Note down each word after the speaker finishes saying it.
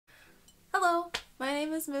Hello, my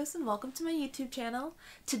name is Moose and welcome to my YouTube channel.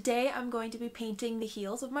 Today I'm going to be painting the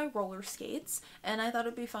heels of my roller skates, and I thought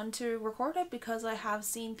it'd be fun to record it because I have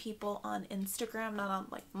seen people on Instagram, not on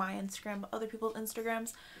like my Instagram, but other people's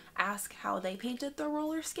Instagrams, ask how they painted their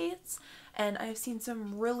roller skates. And I've seen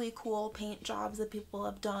some really cool paint jobs that people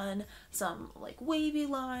have done, some like wavy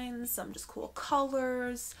lines, some just cool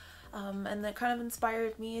colors. And that kind of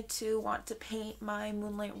inspired me to want to paint my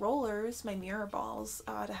Moonlight rollers, my mirror balls,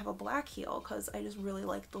 to have a black heel because I just really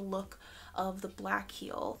like the look of the black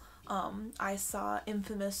heel. I saw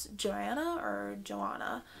infamous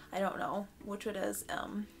Joanna, I don't know which it is,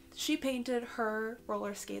 she painted her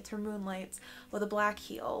roller skates, her Moonlights, with a black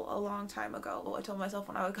heel a long time ago. I told myself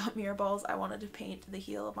when I got mirror balls I wanted to paint the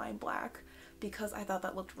heel of mine black because I thought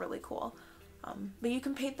that looked really cool. But you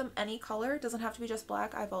can paint them any color, it doesn't have to be just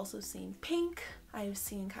black. I've also seen pink, I've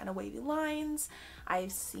seen kind of wavy lines,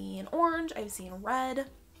 I've seen orange, I've seen red.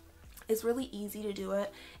 It's really easy to do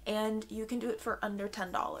it, and you can do it for under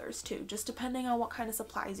 $10 too, just depending on what kind of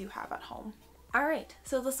supplies you have at home. Alright,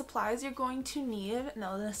 so the supplies you're going to need,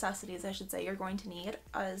 no, the necessities I should say you're going to need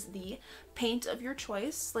is the paint of your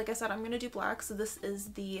choice. Like I said, I'm going to do black, so this is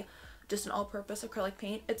just an all-purpose acrylic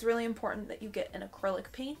paint. It's really important that you get an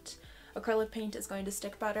acrylic paint. Acrylic paint is going to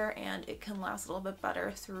stick better and it can last a little bit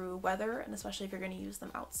better through weather, and especially if you're going to use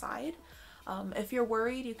them outside. If you're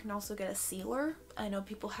worried, you can also get a sealer. I know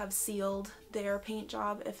people have sealed their paint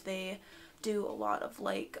job if they do a lot of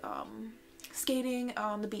like skating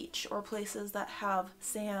on the beach or places that have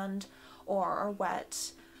sand or are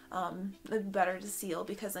wet. It's better to seal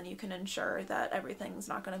because then you can ensure that everything's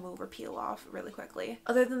not going to move or peel off really quickly.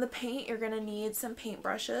 Other than the paint, you're going to need some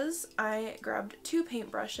paintbrushes. I grabbed 2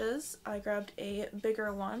 paintbrushes. I grabbed a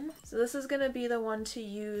bigger one. So this is going to be the one to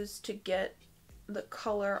use to get the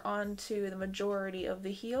color onto the majority of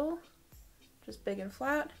the heel, just big and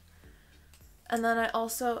flat. And then I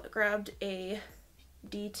also grabbed a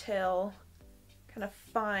detail kind of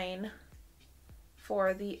fine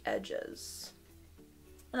for the edges.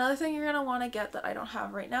 Another thing you're going to want to get that I don't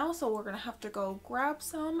have right now, so we're going to have to go grab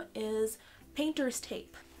some, is painter's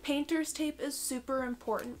tape. Painter's tape is super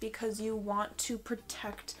important because you want to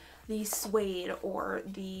protect the suede or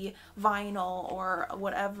the vinyl or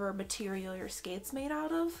whatever material your skate's made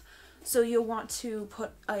out of. So you'll want to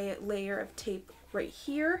put a layer of tape right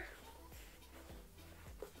here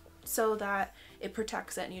so that it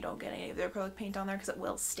protects it and you don't get any of the acrylic paint on there because it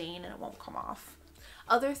will stain and it won't come off.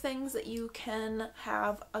 Other things that you can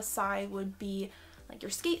have aside would be like your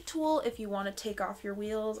skate tool if you want to take off your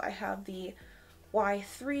wheels. I have the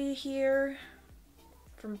Y3 here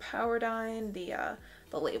from Powerdyne.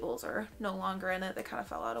 The labels are no longer in it, they kind of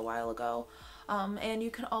fell out a while ago. And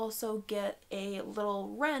you can also get a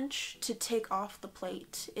little wrench to take off the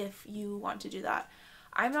plate if you want to do that.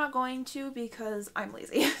 I'm not going to because I'm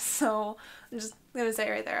lazy, so I'm just gonna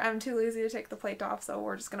say right there, I'm too lazy to take the plate off, so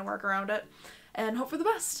we're just gonna work around it and hope for the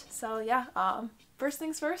best. So yeah, first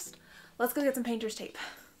things first, let's go get some painter's tape.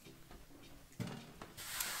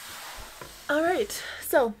 Alright,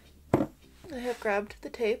 so I have grabbed the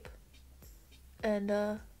tape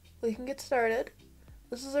and we can get started.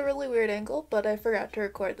 This is a really weird angle, but I forgot to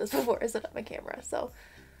record this before I set up my camera, so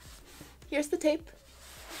here's the tape.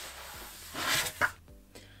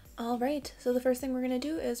 Alright, so the first thing we're going to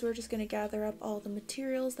do is we're just going to gather up all the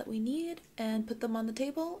materials that we need and put them on the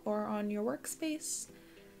table or on your workspace.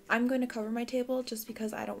 I'm going to cover my table just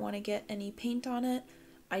because I don't want to get any paint on it.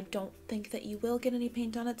 I don't think that you will get any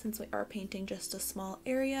paint on it since we are painting just a small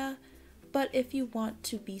area, but if you want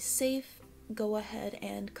to be safe, go ahead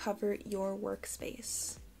and cover your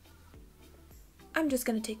workspace. I'm just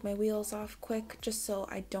going to take my wheels off quick just so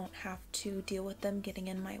I don't have to deal with them getting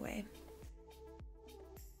in my way.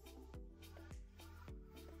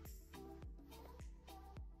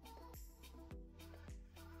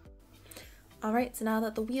 Alright, so now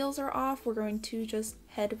that the wheels are off, we're going to just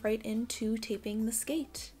head right into taping the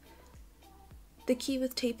skate. The key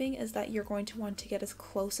with taping is that you're going to want to get as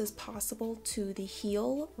close as possible to the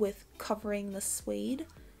heel with covering the suede.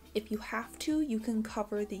 If you have to, you can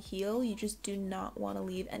cover the heel, you just do not want to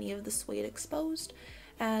leave any of the suede exposed,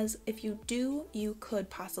 as if you do, you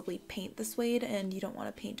could possibly paint the suede and you don't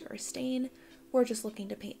want to paint or stain. We're just looking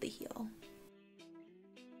to paint the heel.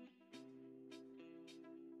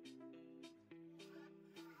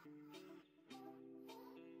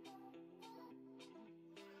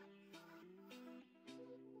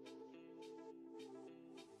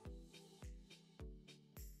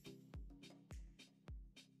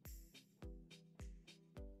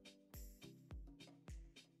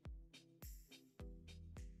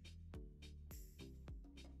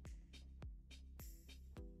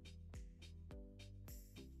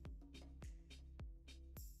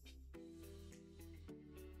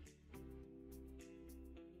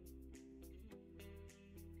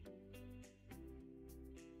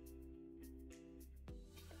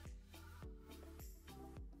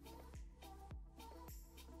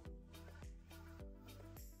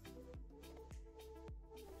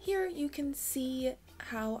 here you can see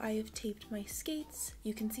how I have taped my skates.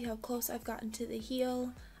 You can see how close I've gotten to the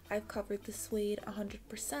heel. I've covered the suede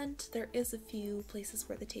 100%. There is a few places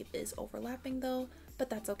where the tape is overlapping though, but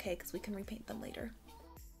that's okay because we can repaint them later.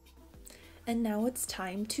 And now it's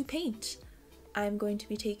time to paint. I'm going to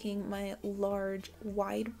be taking my large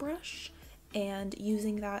wide brush and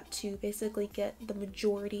using that to basically get the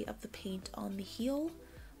majority of the paint on the heel.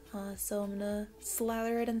 So I'm gonna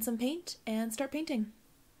slather it in some paint and start painting.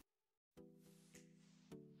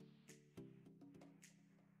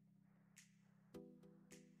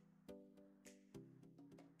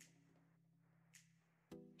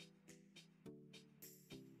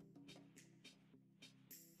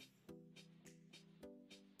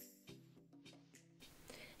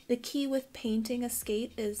 The key with painting a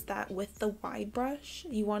skate is that with the wide brush,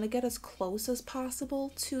 you want to get as close as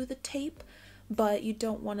possible to the tape, but you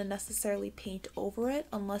don't want to necessarily paint over it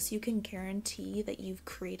unless you can guarantee that you've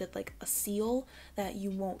created like a seal that you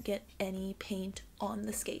won't get any paint on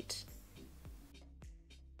the skate.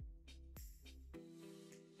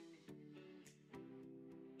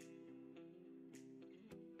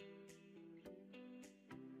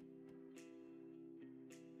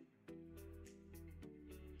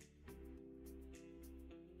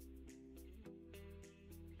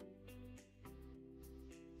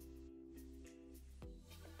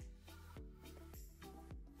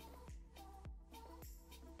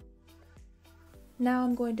 Now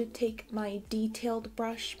I'm going to take my detailed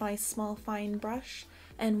brush, my small fine brush,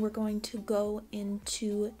 and we're going to go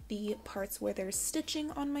into the parts where there's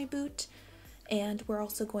stitching on my boot, and we're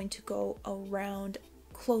also going to go around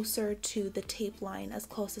closer to the tape line as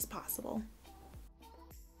close as possible.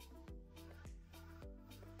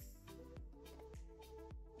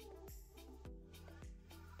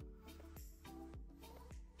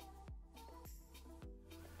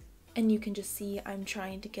 And you can just see I'm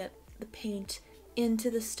trying to get the paint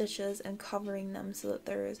into the stitches and covering them so that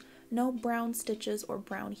there is no brown stitches or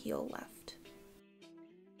brown heel left.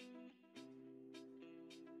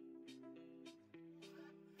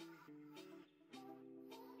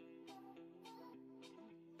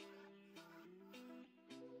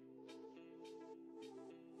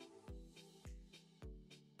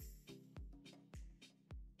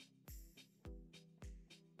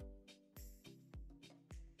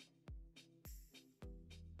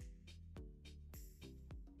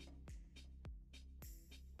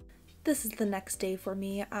 This is the next day for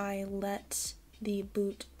me. I let the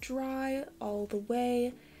boot dry all the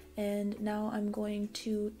way, and now I'm going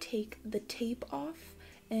to take the tape off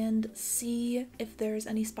and see if there's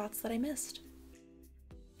any spots that I missed.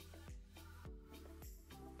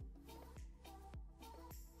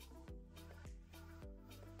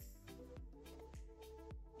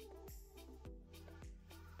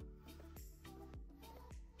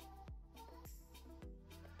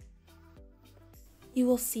 You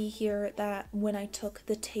will see here that when I took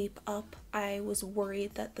the tape up, I was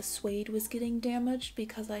worried that the suede was getting damaged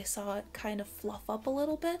because I saw it kind of fluff up a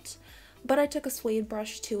little bit, but I took a suede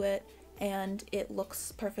brush to it and it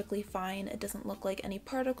looks perfectly fine. It doesn't look like any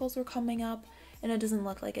particles were coming up, and it doesn't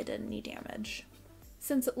look like it did any damage.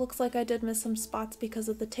 Since it looks like I did miss some spots because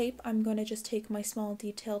of the tape, I'm going to just take my small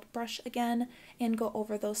detailed brush again and go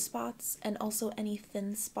over those spots, and also any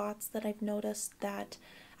thin spots that I've noticed that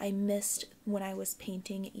I missed when I was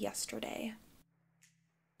painting yesterday.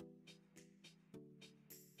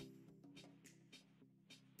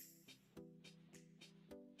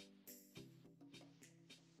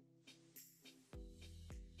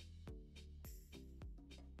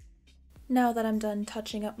 Now that I'm done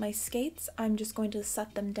touching up my skates, I'm just going to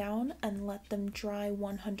set them down and let them dry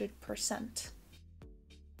 100%.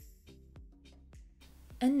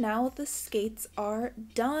 And now the skates are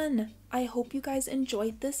done. I hope you guys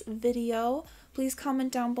enjoyed this video. Please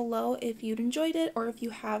comment down below if you'd enjoyed it or if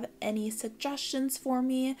you have any suggestions for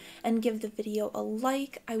me, and give the video a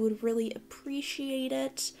like. I would really appreciate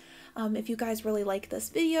it. If you guys really like this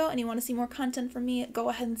video and you want to see more content from me, go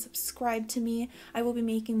ahead and subscribe to me. I will be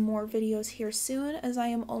making more videos here soon as I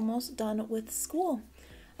am almost done with school.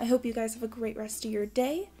 I hope you guys have a great rest of your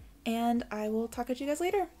day, and I will talk to you guys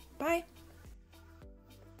later. Bye!